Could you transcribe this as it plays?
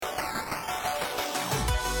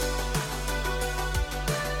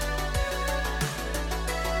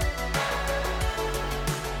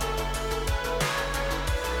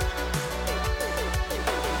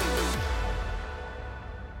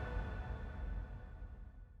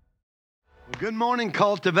Good morning,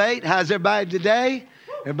 Cultivate. How's everybody today?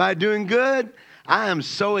 Everybody doing good? I am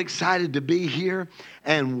so excited to be here.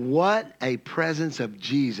 And what a presence of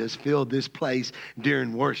Jesus filled this place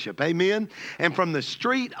during worship. Amen? And from the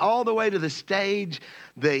street all the way to the stage,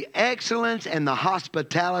 the excellence and the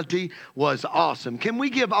hospitality was awesome. Can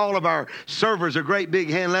we give all of our servers a great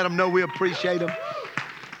big hand? Let them know we appreciate them.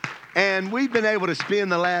 And we've been able to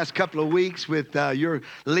spend the last couple of weeks with your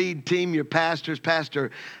lead team, your pastors,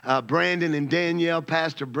 Pastor Brandon and Danielle,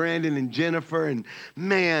 Pastor Brandon and Jennifer. And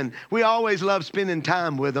man, we always love spending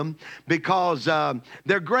time with them because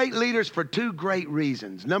they're great leaders for two great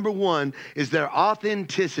reasons. Number one is their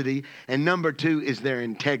authenticity, and number two is their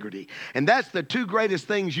integrity. And that's the two greatest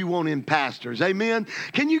things you want in pastors. Amen?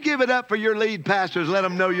 Can you give it up for your lead pastors? Let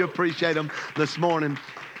them know you appreciate them this morning.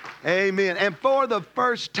 Amen. And for the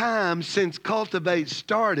first time since Cultivate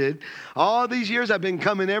started, all these years I've been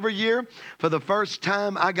coming every year. For the first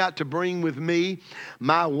time, I got to bring with me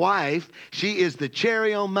my wife. She is the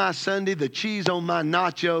cherry on my sundae, the cheese on my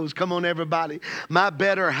nachos. Come on, everybody. My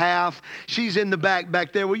better half. She's in the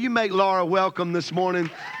back there. Will you make Laura welcome this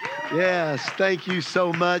morning? Yes, thank you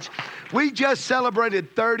so much. We just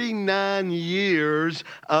celebrated 39 years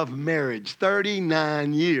of marriage.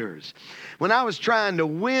 39 years. When I was trying to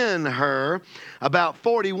win her about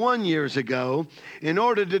 41 years ago, in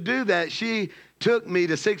order to do that, she took me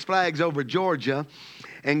to Six Flags over Georgia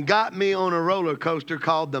and got me on a roller coaster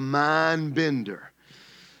called the Mind Bender.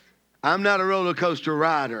 I'm not a roller coaster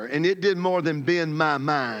rider, and it did more than bend my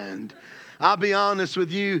mind. I'll be honest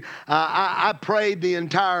with you, I prayed the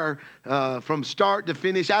entire, from start to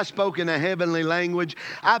finish. I spoke in a heavenly language.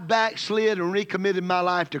 I backslid and recommitted my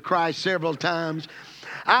life to Christ several times.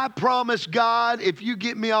 I promise God, if you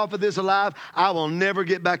get me off of this alive, I will never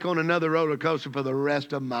get back on another roller coaster for the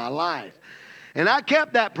rest of my life. And I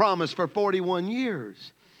kept that promise for 41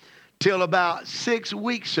 years. Till about 6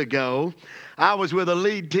 weeks ago, I was with a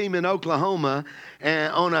lead team in Oklahoma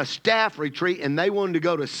and on a staff retreat, and they wanted to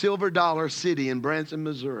go to Silver Dollar City in Branson,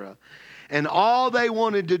 Missouri. And all they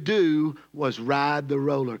wanted to do was ride the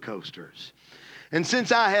roller coasters. And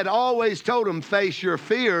since I had always told them, face your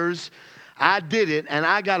fears, I did it, and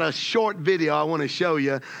I got a short video I want to show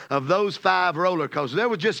you of those 5 roller coasters. There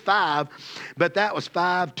were just 5, but that was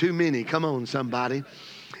 5 too many. Come on, somebody.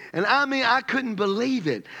 And I mean, I couldn't believe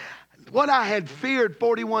it. What I had feared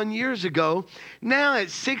 41 years ago, now at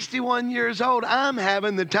 61 years old, I'm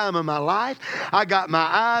having the time of my life. I got my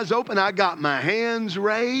eyes open. I got my hands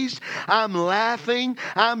raised. I'm laughing.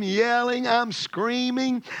 I'm yelling. I'm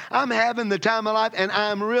screaming. I'm having the time of life, and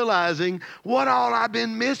I'm realizing what all I've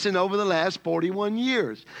been missing over the last 41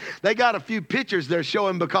 years. They got a few pictures they're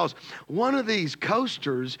showing because one of these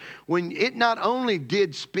coasters, when it not only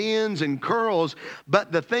did spins and curls,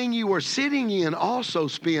 but the thing you were sitting in also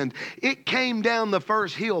spinned. It came down the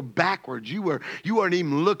first hill backwards. You weren't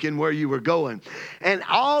even looking where you were going. And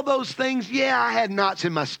all those things, yeah, I had knots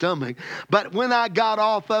in my stomach. But when I got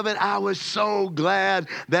off of it, I was so glad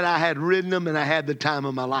that I had ridden them and I had the time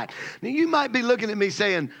of my life. Now, you might be looking at me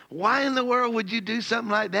saying, why in the world would you do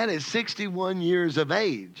something like that at 61 years of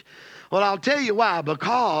age? Well, I'll tell you why.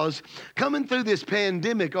 Because coming through this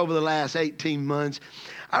pandemic over the last 18 months,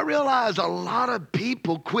 I realized a lot of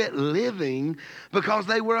people quit living because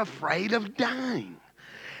they were afraid of dying.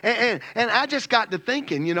 And I just got to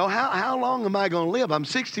thinking, you know, how long am I going to live? I'm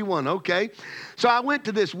 61, okay. So I went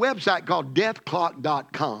to this website called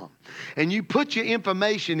deathclock.com. And you put your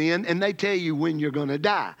information in, and they tell you when you're going to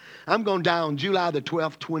die. I'm going to die on July the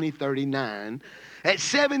 12th, 2039. At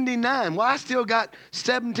 79, well, I still got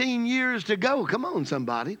 17 years to go. Come on,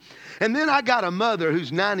 somebody. And then I got a mother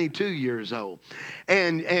who's 92 years old.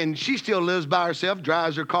 And she still lives by herself,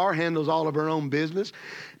 drives her car, handles all of her own business.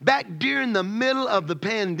 Back during the middle of the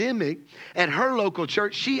pandemic, at her local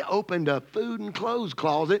church, she opened a food and clothes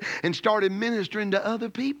closet and started ministering to other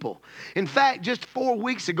people. In fact, just 4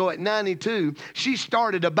 weeks ago at 92, she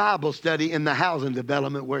started a Bible study in the housing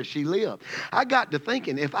development where she lived. I got to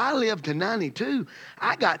thinking, if I live to 92,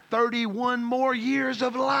 I got 31 more years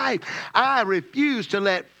of life. I refuse to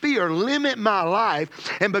let fear limit my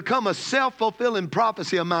life and become a self-fulfilling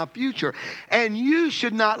prophecy of my future. And you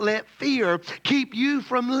should not let fear keep you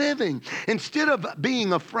from living. Instead of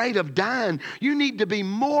being afraid of dying, you need to be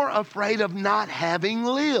more afraid of not having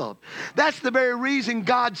lived. That's the very reason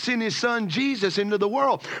God sent his son Jesus into the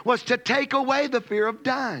world, was to take away the fear of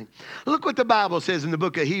dying. Look what the Bible says in the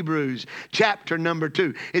book of Hebrews, chapter number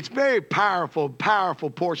 2. It's very powerful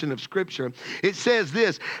portion of Scripture. It says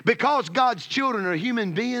this, because God's children are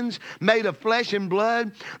human beings made of flesh and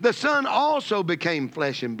blood, the Son also became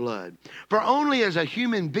flesh and blood. For only as a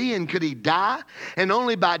human being could he die, and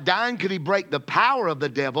only by dying could he break the power of the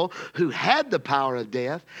devil who had the power of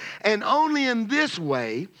death. And only in this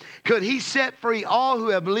way could he set free all who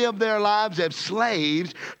have lived their lives as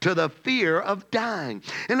slaves to the fear of dying.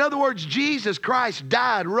 In other words, Jesus Christ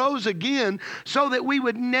died, rose again, so that we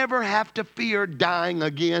would never have to fear dying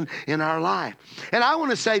again in our life. And I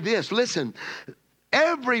want to say this, listen,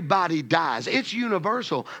 everybody dies. It's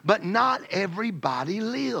universal, but not everybody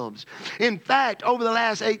lives. In fact, over the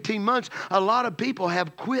last 18 months, a lot of people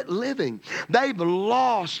have quit living. They've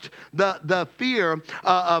lost the fear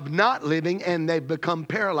of not living, and they've become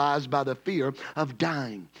paralyzed by the fear of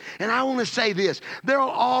dying. And I want to say this, there will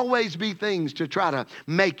always be things to try to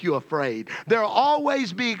make you afraid. There will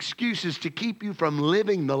always be excuses to keep you from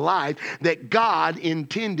living the life that God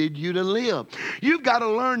intended you to live. You've got to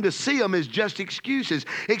learn to see them as just excuses.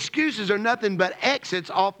 Excuses are nothing but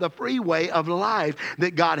exits off the freeway of life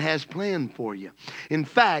that God has planned for you. In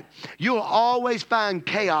fact, you'll always find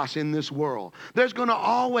chaos in this world. There's going to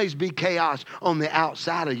always be chaos on the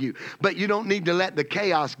outside of you, but you don't need to let the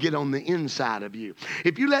chaos get on the inside of you.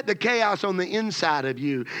 If you let the chaos on the inside of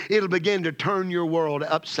you, it'll begin to turn your world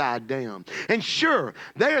upside down. And sure,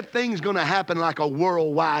 there are things going to happen like a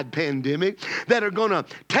worldwide pandemic that are going to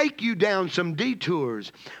take you down some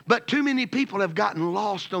detours, but too many people have gotten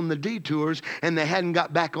lost on the detours and they hadn't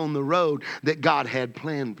got back on the road that God had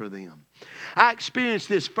planned for them. I experienced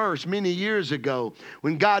this first many years ago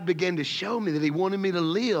when God began to show me that he wanted me to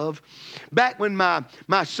live back when my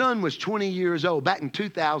son was 20 years old, back in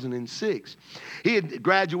 2006. He had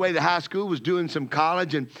graduated high school, was doing some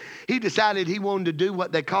college, and he decided he wanted to do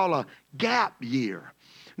what they call a gap year.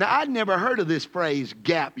 Now, I'd never heard of this phrase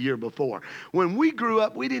gap year before. When we grew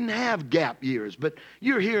up, we didn't have gap years, but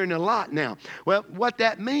you're hearing a lot now. Well, what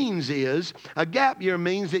that means is a gap year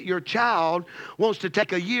means that your child wants to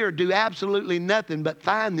take a year, do absolutely nothing but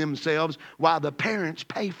find themselves while the parents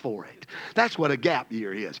pay for it. That's what a gap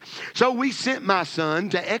year is. So we sent my son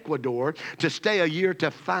to Ecuador to stay a year to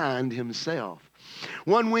find himself.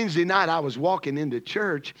 One Wednesday night, I was walking into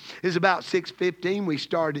church. It was about 6:15. We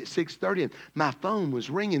started at 6:30, and my phone was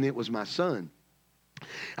ringing. It was my son.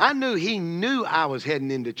 I knew he knew I was heading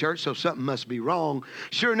into church, so something must be wrong.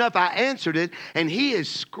 Sure enough, I answered it, and he is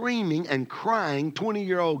screaming and crying,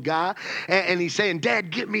 20-year-old guy, and he's saying, "Dad,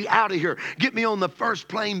 get me out of here. Get me on the first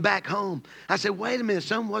plane back home." I said, "Wait a minute,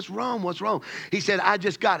 son, what's wrong? What's wrong?" He said, "I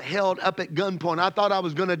just got held up at gunpoint. I thought I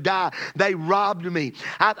was going to die. They robbed me.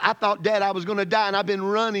 I thought, Dad, I was going to die, and I've been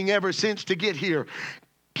running ever since to get here.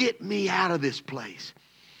 Get me out of this place."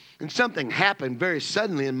 And something happened very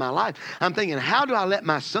suddenly in my life. I'm thinking, how do I let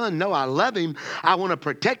my son know I love him? I want to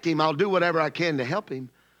protect him. I'll do whatever I can to help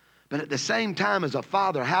him. But at the same time, as a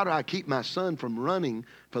father, how do I keep my son from running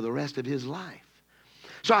for the rest of his life?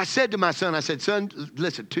 So I said to my son, I said, "Son,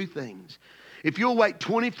 listen, two things. If you'll wait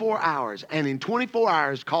 24 hours, and in 24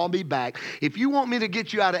 hours, call me back. If you want me to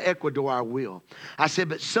get you out of Ecuador, I will." I said,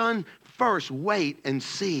 "But son, first wait and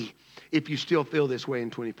see if you still feel this way in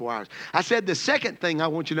 24 hours. I said, the second thing I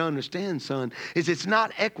want you to understand, son, is it's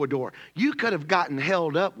not Ecuador. You could have gotten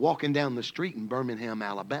held up walking down the street in Birmingham,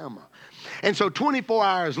 Alabama." And so 24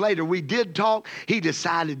 hours later, we did talk. He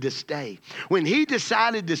decided to stay. When he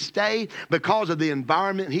decided to stay because of the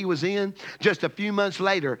environment he was in, just a few months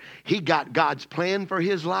later, he got God's plan for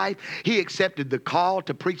his life. He accepted the call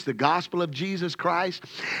to preach the gospel of Jesus Christ.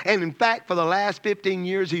 And in fact, for the last 15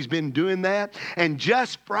 years, he's been doing that. And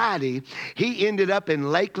just Friday, he ended up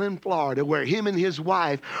in Lakeland, Florida, where him and his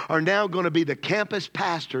wife are now going to be the campus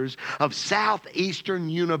pastors of Southeastern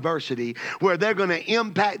University, where they're going to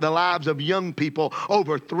impact the lives of young people,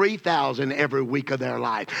 over 3,000 every week of their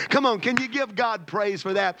life. Come on, can you give God praise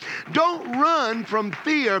for that? Don't run from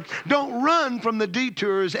fear. Don't run from the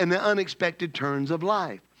detours and the unexpected turns of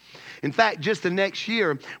life. In fact, just the next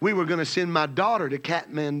year, we were going to send my daughter to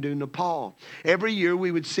Kathmandu, Nepal. Every year,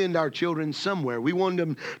 we would send our children somewhere. We wanted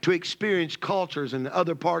them to experience cultures in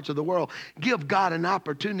other parts of the world. Give God an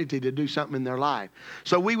opportunity to do something in their life.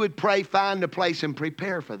 So we would pray, find a place, and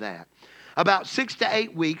prepare for that. About 6 to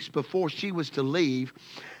 8 weeks before she was to leave,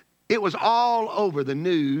 It was all over the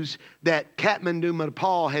news that Kathmandu,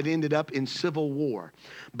 Nepal had ended up in civil war.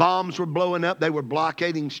 Bombs were blowing up. They were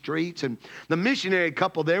blockading streets. And the missionary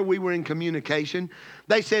couple there, we were in communication.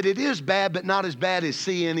 They said, it is bad, but not as bad as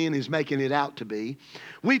CNN is making it out to be.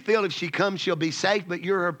 We feel if she comes, she'll be safe, but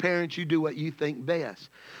you're her parents. You do what you think best.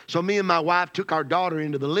 So me and my wife took our daughter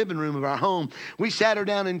into the living room of our home. We sat her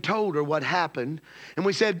down and told her what happened. And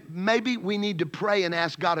we said, maybe we need to pray and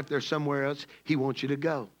ask God if there's somewhere else He wants you to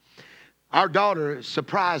go. Our daughter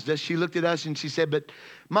surprised us. She looked at us and she said, but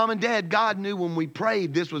Mom and Dad, God knew when we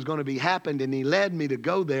prayed this was going to be happened, and He led me to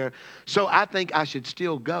go there. So I think I should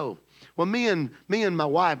still go. Well, me and my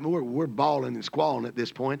wife, we're bawling and squalling at this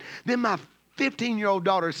point. Then my 15-year-old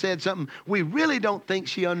daughter said something. We really don't think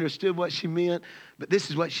she understood what she meant, but this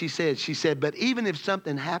is what she said. She said, but even if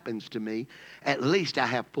something happens to me, at least I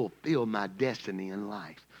have fulfilled my destiny in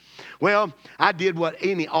life. Well, I did what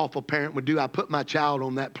any awful parent would do. I put my child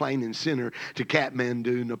on that plane and sent her to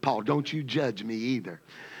Kathmandu, Nepal. Don't you judge me either.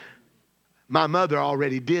 My mother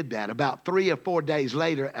already did that. About 3 or 4 days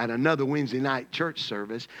later at another Wednesday night church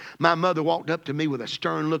service, my mother walked up to me with a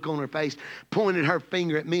stern look on her face, pointed her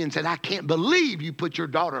finger at me and said, I can't believe you put your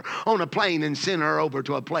daughter on a plane and sent her over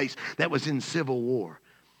to a place that was in civil war.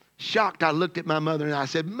 Shocked, I looked at my mother and I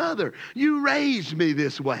said, Mother, you raised me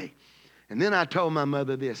this way. And then I told my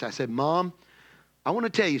mother this. I said, Mom, I want to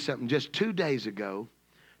tell you something. Just 2 days ago,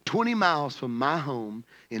 20 miles from my home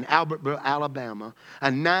in Albertville, Alabama, a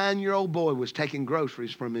 9-year-old boy was taking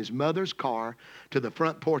groceries from his mother's car to the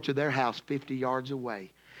front porch of their house 50 yards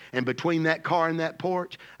away. And between that car and that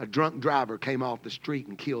porch, a drunk driver came off the street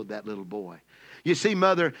and killed that little boy. You see,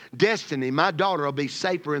 Mother, destiny, my daughter will be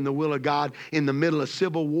safer in the will of God in the middle of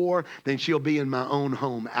civil war than she'll be in my own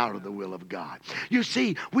home out of the will of God. You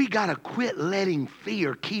see, we got to quit letting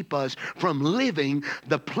fear keep us from living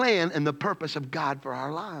the plan and the purpose of God for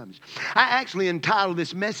our lives. I actually entitled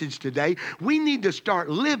this message today, we need to start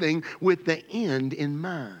living with the end in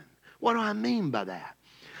mind. What do I mean by that?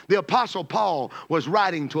 The Apostle Paul was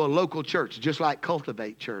writing to a local church, just like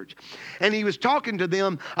Cultivate Church. And he was talking to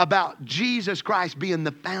them about Jesus Christ being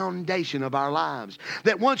the foundation of our lives.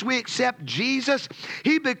 That once we accept Jesus,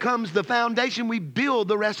 He becomes the foundation we build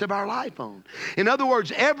the rest of our life on. In other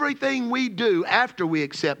words, everything we do after we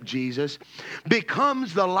accept Jesus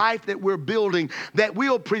becomes the life that we're building that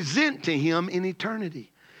we'll present to Him in eternity.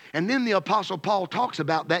 And then the Apostle Paul talks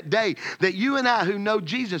about that day that you and I who know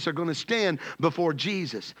Jesus are going to stand before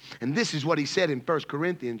Jesus. And this is what he said in 1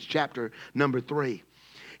 Corinthians chapter number 3.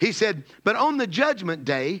 He said, but on the judgment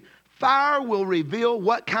day, fire will reveal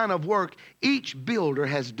what kind of work each builder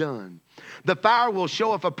has done. The fire will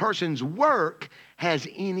show if a person's work has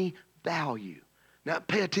any value. Now,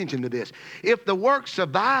 pay attention to this. If the work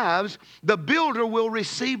survives, the builder will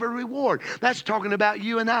receive a reward. That's talking about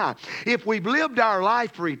you and I. If we've lived our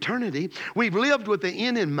life for eternity, we've lived with the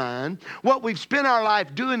end in mind, what we've spent our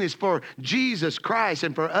life doing is for Jesus Christ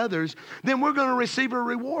and for others, then we're going to receive a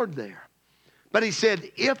reward there. But he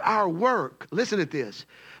said, if our work, listen to this,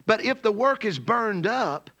 but if the work is burned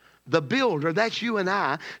up, the builder, that's you and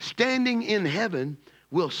I, standing in heaven,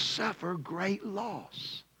 will suffer great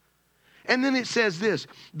loss. And then it says this,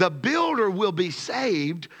 the builder will be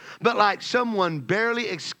saved, but like someone barely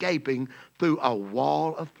escaping through a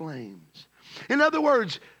wall of flames. In other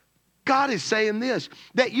words, God is saying this,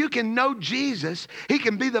 that you can know Jesus. He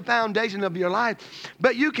can be the foundation of your life,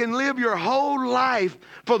 but you can live your whole life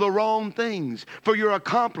for the wrong things, for your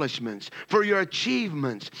accomplishments, for your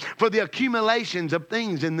achievements, for the accumulations of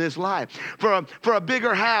things in this life, for a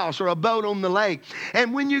bigger house or a boat on the lake.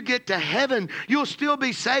 And when you get to heaven, you'll still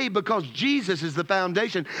be saved because Jesus is the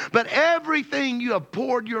foundation, but everything you have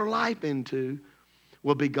poured your life into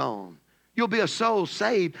will be gone. You'll be a soul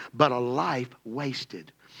saved, but a life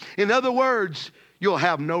wasted. In other words, you'll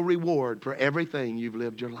have no reward for everything you've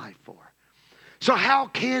lived your life for. So how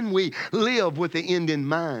can we live with the end in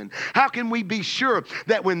mind? How can we be sure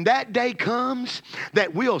that when that day comes,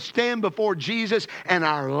 that we'll stand before Jesus and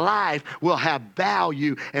our life will have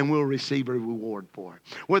value and we'll receive a reward for it?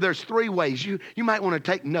 Well, there's 3 ways. You might want to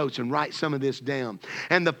take notes and write some of this down.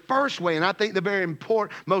 And the first way, and I think the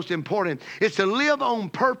most important, is to live on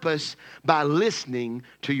purpose by listening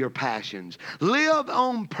to your passions. Live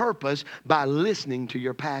on purpose by listening to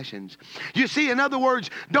your passions. You see, in other words,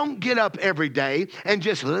 don't get up every day day and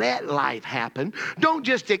just let life happen. Don't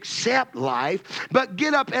just accept life, but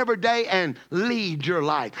get up every day and lead your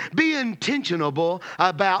life. Be intentional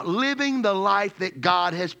about living the life that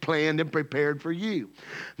God has planned and prepared for you.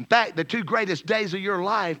 In fact, the two greatest days of your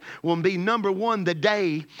life will be, number one, the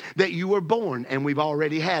day that you were born. And we've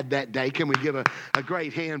already had that day. Can we give a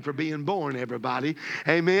great hand for being born, everybody?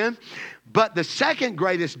 Amen. But the second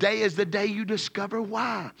greatest day is the day you discover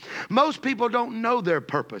why. Most people don't know their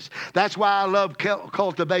purpose. That's why I love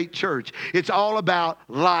Cultivate Church. It's all about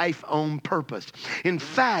life on purpose. In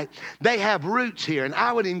fact, they have Roots here, and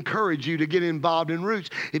I would encourage you to get involved in Roots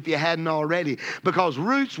if you hadn't already, because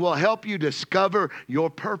Roots will help you discover your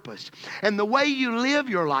purpose. And the way you live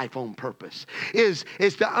your life on purpose is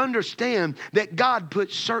to understand that God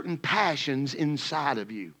puts certain passions inside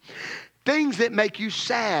of you. Things that make you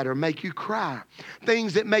sad or make you cry.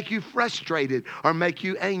 Things that make you frustrated or make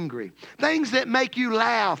you angry. Things that make you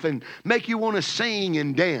laugh and make you want to sing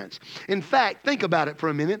and dance. In fact, think about it for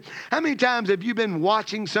a minute. How many times have you been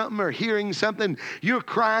watching something or hearing something, you're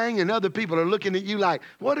crying and other people are looking at you like,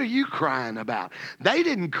 what are you crying about? They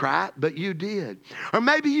didn't cry, but you did. Or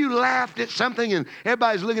maybe you laughed at something and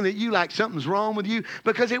everybody's looking at you like something's wrong with you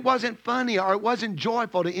because it wasn't funny or it wasn't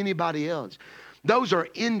joyful to anybody else. Those are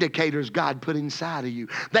indicators God put inside of you.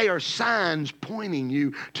 They are signs pointing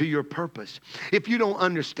you to your purpose. If you don't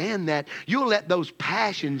understand that, you'll let those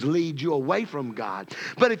passions lead you away from God.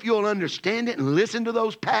 But if you'll understand it and listen to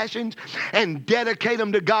those passions and dedicate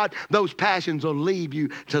them to God, those passions will lead you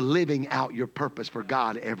to living out your purpose for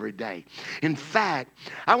God every day. In fact,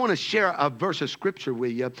 I want to share a verse of scripture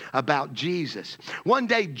with you about Jesus. One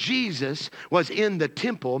day Jesus was in the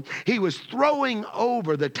temple. He was throwing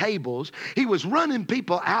over the tables. He was running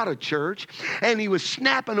people out of church, and he was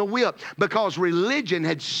snapping a whip because religion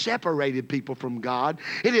had separated people from God.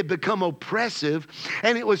 It had become oppressive,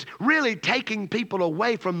 and it was really taking people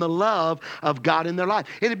away from the love of God in their life.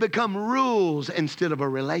 It had become rules instead of a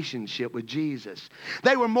relationship with Jesus.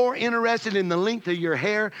 They were more interested in the length of your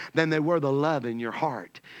hair than they were the love in your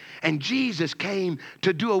heart. And Jesus came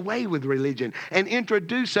to do away with religion and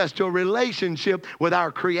introduce us to a relationship with our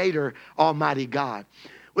Creator, Almighty God.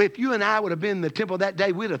 If you and I would have been in the temple that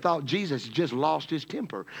day, we'd have thought Jesus just lost his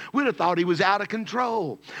temper. We'd have thought he was out of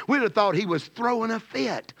control. We'd have thought he was throwing a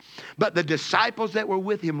fit. But the disciples that were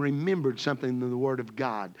with him remembered something in the Word of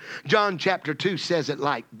God. John chapter 2 says it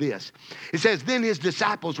like this. It says, then his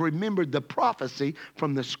disciples remembered the prophecy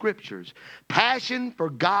from the Scriptures. Passion for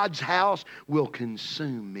God's house will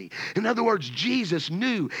consume me. In other words, Jesus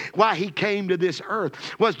knew why he came to this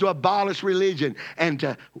earth was to abolish religion and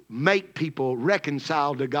to make people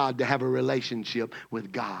reconciled to God, to have a relationship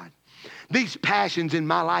with God. These passions in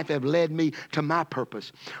my life have led me to my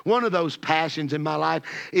purpose. One of those passions in my life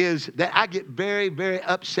is that I get very, very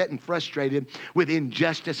upset and frustrated with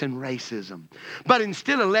injustice and racism. But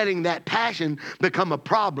instead of letting that passion become a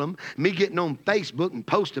problem, me getting on Facebook and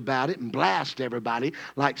post about it and blast everybody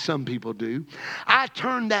like some people do, I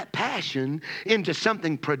turned that passion into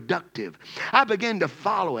something productive. I began to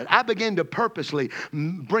follow it. I began to purposely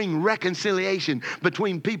bring reconciliation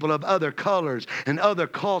between people of other colors and other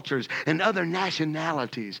cultures and other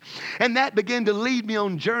nationalities. And that began to lead me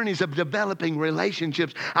on journeys of developing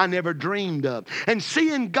relationships I never dreamed of and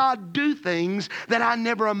seeing God do things that I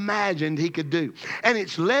never imagined he could do. And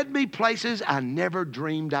it's led me places I never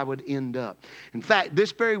dreamed I would end up. In fact,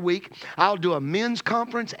 this very week, I'll do a men's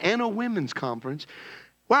conference and a women's conference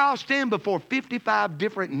where I'll stand before 55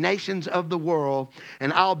 different nations of the world,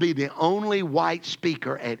 and I'll be the only white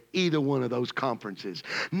speaker at either one of those conferences.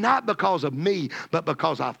 Not because of me, but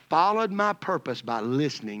because I followed my purpose by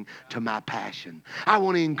listening to my passion. I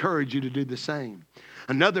want to encourage you to do the same.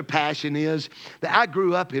 Another passion is that I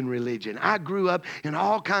grew up in religion. I grew up in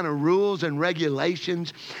all kind of rules and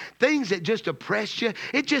regulations, things that just oppressed you.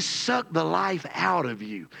 It just sucked the life out of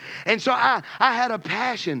you. And so I had a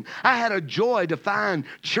passion. I had a joy to find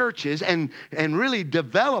churches and really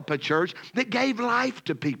develop a church that gave life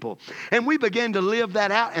to people. And we began to live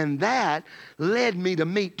that out, and that led me to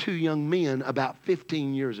meet two young men about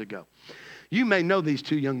 15 years ago. You may know these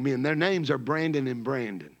two young men. Their names are Brandon and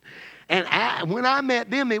Brandon. And when I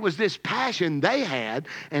met them, it was this passion they had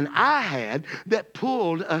and I had that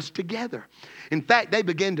pulled us together. In fact, they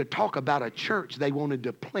began to talk about a church they wanted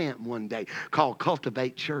to plant one day called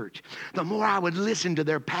Cultivate Church. The more I would listen to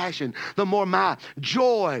their passion, the more my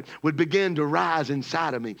joy would begin to rise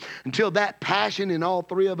inside of me, until that passion in all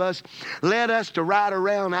three of us led us to ride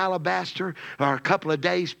around Alabaster for a couple of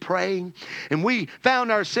days praying. And we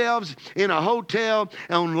found ourselves in a hotel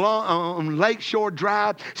on Lakeshore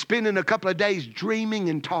Drive, spending a couple of days dreaming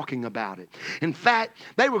and talking about it. In fact,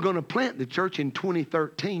 they were going to plant the church in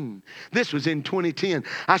 2013. This was in 2010.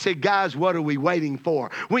 I said, guys, what are we waiting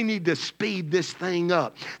for? We need to speed this thing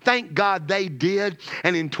up. Thank God they did.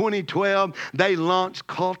 And in 2012, they launched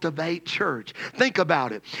Cultivate Church. Think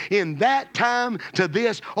about it. In that time to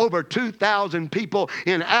this, over 2,000 people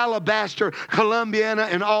in Alabaster, Columbiana,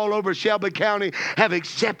 and all over Shelby County have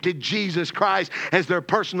accepted Jesus Christ as their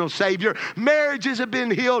personal Savior. Marriages have been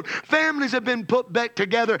healed. Families have been put back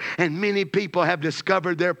together. And many people have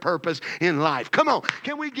discovered their purpose in life. Come on.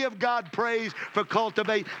 Can we give God praise for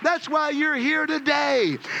Cultivate? That's why you're here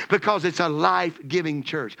today. Because it's a life-giving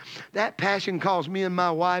church. That passion calls me and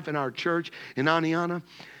my wife and our church in Aniana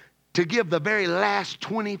to give the very last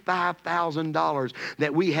 $25,000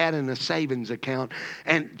 that we had in a savings account,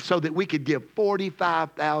 and so that we could give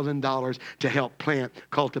 $45,000 to help plant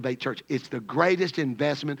Cultivate Church. It's the greatest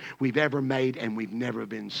investment we've ever made, and we've never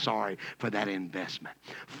been sorry for that investment.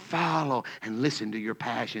 Follow and listen to your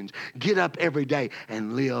passions. Get up every day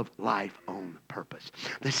and live life on purpose.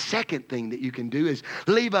 The second thing that you can do is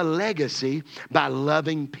leave a legacy by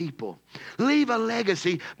loving people. Leave a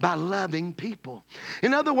legacy by loving people.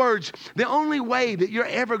 In other words, the only way that you're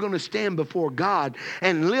ever going to stand before God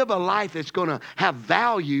and live a life that's going to have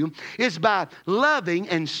value is by loving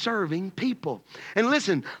and serving people. And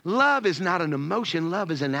listen, love is not an emotion,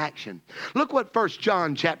 love is an action. Look what 1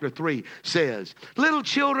 John chapter 3 says. Little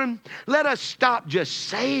children, let us stop just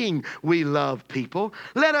saying we love people.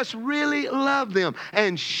 Let us really love them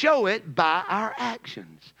and show it by our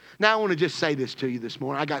actions. Now I want to just say this to you this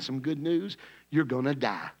morning. I got some good news. You're going to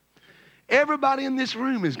die. Everybody in this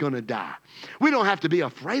room is going to die. We don't have to be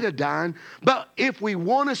afraid of dying, but if we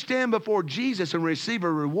want to stand before Jesus and receive a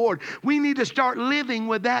reward, we need to start living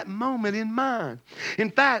with that moment in mind.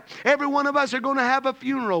 In fact, every one of us are going to have a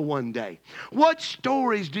funeral one day. What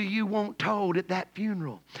stories do you want told at that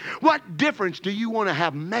funeral? What difference do you want to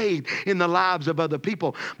have made in the lives of other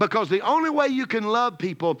people? Because the only way you can love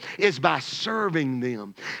people is by serving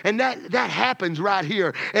them. And that happens right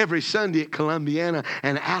here every Sunday at Columbiana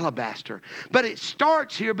and Alabaster. But it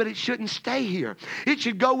starts here, but it shouldn't stay here. It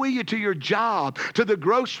should go with you to your job, to the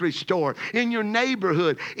grocery store, in your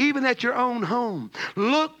neighborhood, even at your own home.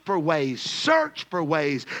 Look for ways, search for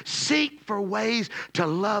ways, seek for ways to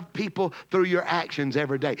love people through your actions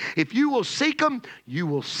every day. If you will seek them, you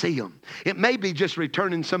will see them. It may be just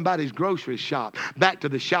returning somebody's grocery shop back to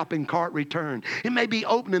the shopping cart return. It may be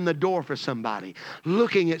opening the door for somebody,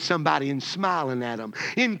 looking at somebody and smiling at them,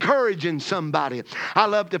 encouraging somebody. I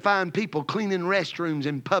love to find people cleaning restrooms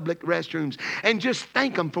in public restrooms and just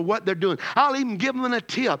thank them for what they're doing. I'll even give them a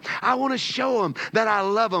tip. I want to show them that I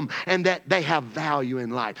love them and that they have value in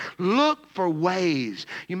life. Look for ways.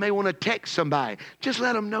 You may want to text somebody. Just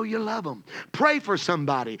let them know you love them. Pray for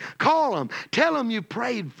somebody. Call them. Tell them you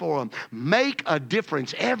prayed for them. Make a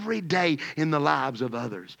difference every day in the lives of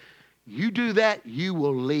others. You do that, you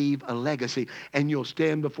will leave a legacy and you'll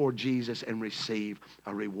stand before Jesus and receive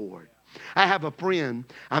a reward. I have a friend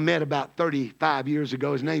I met about 35 years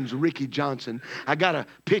ago. His name's Ricky Johnson. I got a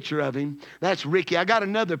picture of him. That's Ricky. I got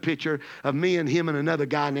another picture of me and him and another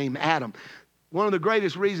guy named Adam. One of the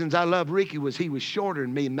greatest reasons I love Ricky was he was shorter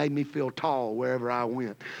than me and made me feel tall wherever I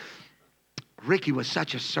went. Ricky was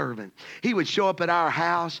such a servant. He would show up at our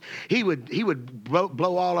house. He would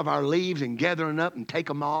blow all of our leaves and gather them up and take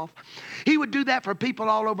them off. He would do that for people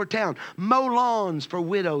all over town. Mow lawns for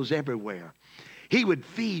widows everywhere. He would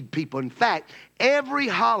feed people. In fact, every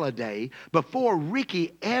holiday, before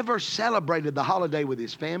Ricky ever celebrated the holiday with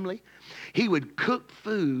his family, he would cook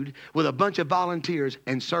food with a bunch of volunteers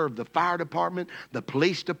and serve the fire department, the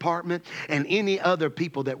police department, and any other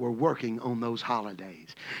people that were working on those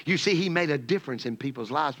holidays. You see, he made a difference in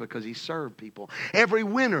people's lives because he served people. Every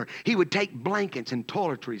winter, he would take blankets and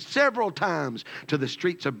toiletries several times to the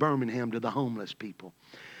streets of Birmingham to the homeless people.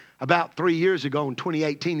 About 3 years ago in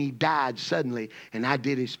 2018, he died suddenly, and I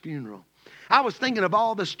did his funeral. I was thinking of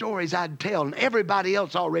all the stories I'd tell, and everybody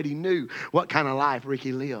else already knew what kind of life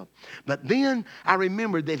Ricky lived. But then I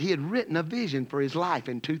remembered that he had written a vision for his life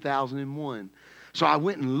in 2001. So I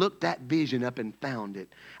went and looked that vision up and found it.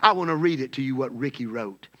 I want to read it to you what Ricky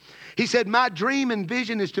wrote. He said, "My dream and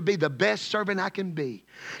vision is to be the best servant I can be,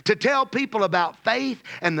 to tell people about faith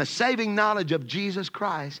and the saving knowledge of Jesus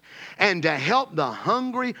Christ, and to help the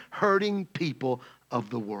hungry, hurting people of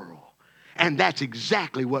the world." And that's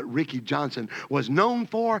exactly what Ricky Johnson was known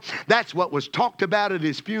for. That's what was talked about at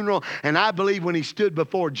his funeral. And I believe when he stood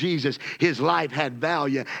before Jesus, his life had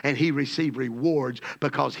value and he received rewards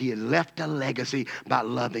because he had left a legacy by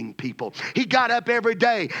loving people. He got up every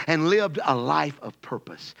day and lived a life of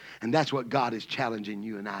purpose. And that's what God is challenging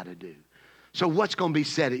you and I to do. So what's going to be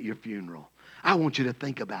said at your funeral? I want you to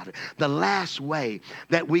think about it. The last way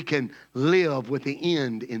that we can live with the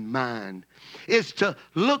end in mind is to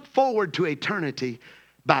look forward to eternity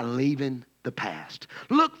by leaving the past.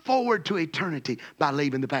 Look forward to eternity by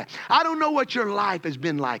leaving the past. I don't know what your life has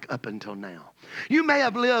been like up until now. You may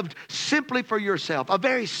have lived simply for yourself, a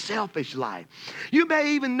very selfish life. You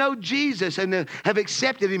may even know Jesus and have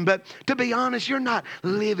accepted him, but to be honest, you're not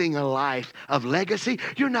living a life of legacy.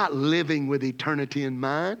 You're not living with eternity in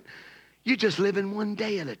mind. You're just living one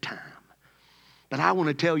day at a time. But I want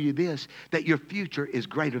to tell you this, that your future is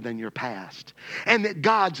greater than your past. And that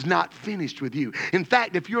God's not finished with you. In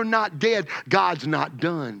fact, if you're not dead, God's not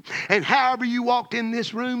done. And however you walked in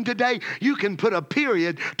this room today, you can put a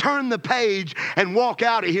period, turn the page, and walk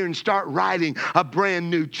out of here and start writing a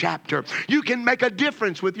brand new chapter. You can make a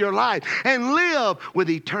difference with your life and live with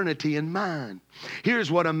eternity in mind. Here's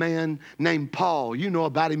what a man named Paul, you know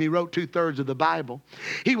about him, he wrote 2/3 of the Bible.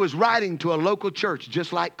 He was writing to a local church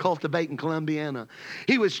just like Cultivate in Columbiana.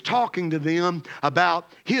 He was talking to them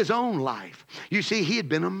about his own life. You see, he had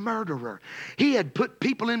been a murderer. He had put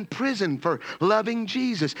people in prison for loving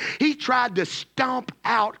Jesus. He tried to stomp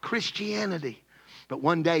out Christianity. But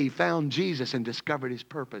one day he found Jesus and discovered his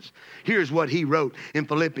purpose. Here's what he wrote in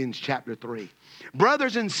Philippians chapter 3.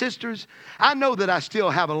 Brothers and sisters, I know that I still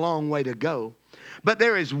have a long way to go. But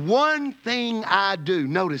there is one thing I do.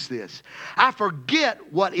 Notice this. I forget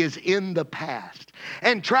what is in the past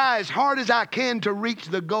and try as hard as I can to reach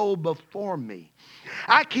the goal before me.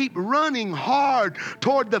 I keep running hard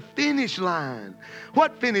toward the finish line.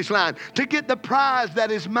 What finish line? To get the prize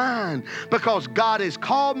that is mine. Because God has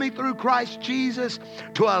called me through Christ Jesus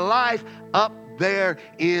to a life up there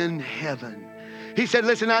in heaven. He said,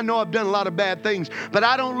 listen, I know I've done a lot of bad things, but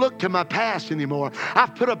I don't look to my past anymore.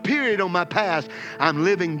 I've put a period on my past. I'm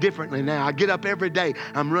living differently now. I get up every day.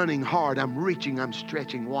 I'm running hard. I'm reaching. I'm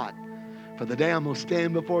stretching. What? For the day I'm going to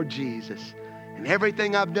stand before Jesus. And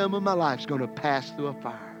everything I've done with my life is going to pass through a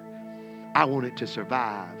fire. I want it to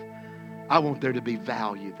survive. I want there to be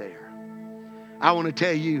value there. I want to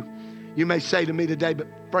tell you, you may say to me today, but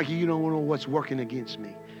Frankie, you don't know what's working against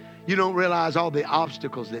me. You don't realize all the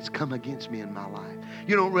obstacles that's come against me in my life.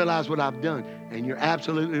 You don't realize what I've done. And you're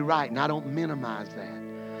absolutely right. And I don't minimize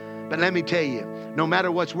that. But let me tell you, no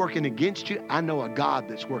matter what's working against you, I know a God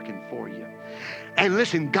that's working for you. And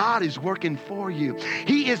listen, God is working for you.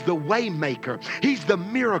 He is the way maker. He's the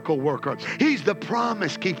miracle worker. He's the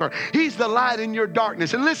promise keeper. He's the light in your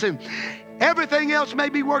darkness. And listen, everything else may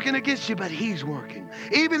be working against you, but He's working.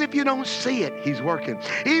 Even if you don't see it, He's working.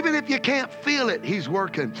 Even if you can't feel it, He's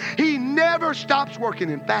working. He never stops working.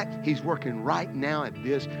 In fact, He's working right now at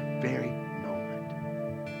this very moment.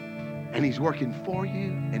 And He's working for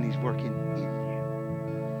you, and He's working in you.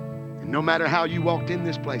 And no matter how you walked in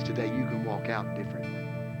this place today, you can walk out differently.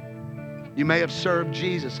 You may have served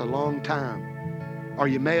Jesus a long time, or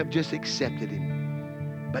you may have just accepted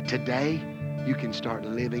Him. But today, you can start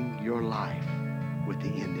living your life with the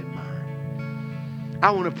end in mind.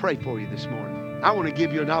 I want to pray for you this morning. I want to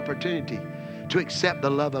give you an opportunity to accept the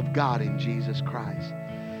love of God in Jesus Christ.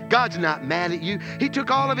 God's not mad at you. He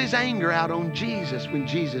took all of His anger out on Jesus when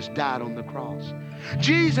Jesus died on the cross.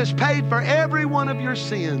 Jesus paid for every one of your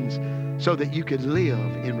sins so that you could live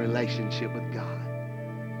in relationship with God.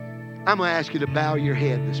 I'm going to ask you to bow your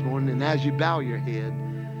head this morning, and as you bow your head,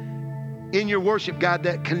 in your worship guide,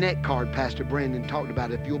 that connect card Pastor Brandon talked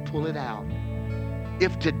about, if you'll pull it out.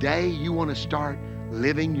 If today you want to start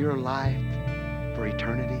living your life for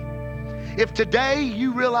eternity, if today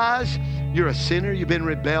you realize you're a sinner, you've been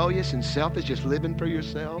rebellious and selfish, just living for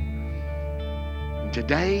yourself, and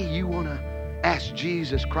today you want to ask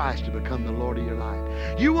Jesus Christ to become the Lord of your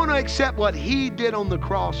life, you want to accept what He did on the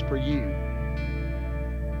cross for you,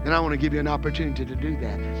 then I want to give you an opportunity to do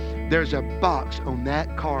that. There's a box on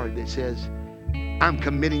that card that says, I'm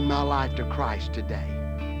committing my life to Christ today.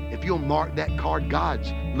 If you'll mark that card,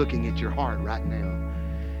 God's looking at your heart right now.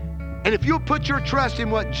 And if you'll put your trust in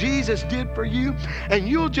what Jesus did for you, and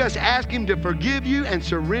you'll just ask Him to forgive you and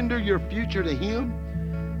surrender your future to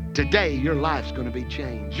Him, today your life's going to be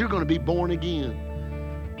changed. You're going to be born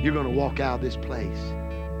again. You're going to walk out of this place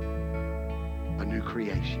a new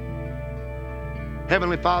creation.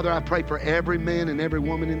 Heavenly Father, I pray for every man and every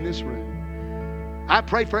woman in this room. I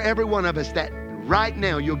pray for every one of us that right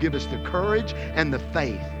now you'll give us the courage and the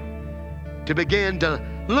faith to begin to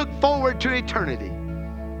look forward to eternity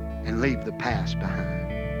and leave the past behind.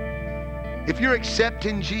 If you're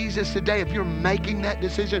accepting Jesus today, if you're making that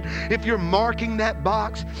decision, if you're marking that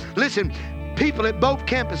box, listen, people at both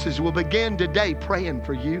campuses will begin today praying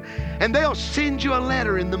for you, and they'll send you a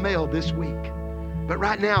letter in the mail this week. But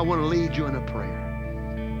right now, I want to lead you in a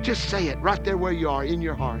prayer. Just say it right there where you are in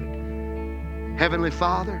your heart. Heavenly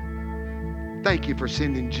Father, thank you for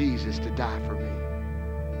sending Jesus to die for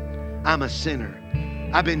me. I'm a sinner.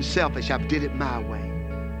 I've been selfish. I've did it my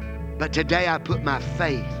way. But today I put my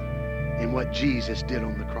faith in what Jesus did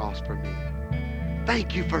on the cross for me.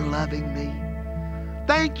 Thank you for loving me.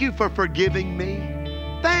 Thank you for forgiving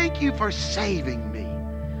me. Thank you for saving me.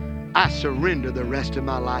 I surrender the rest of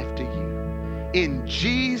my life to you. In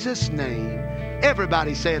Jesus' name,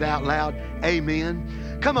 everybody say it out loud,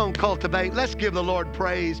 amen. Come on, Cultivate. Let's give the Lord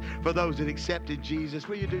praise for those that accepted Jesus.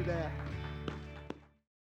 Will you do that?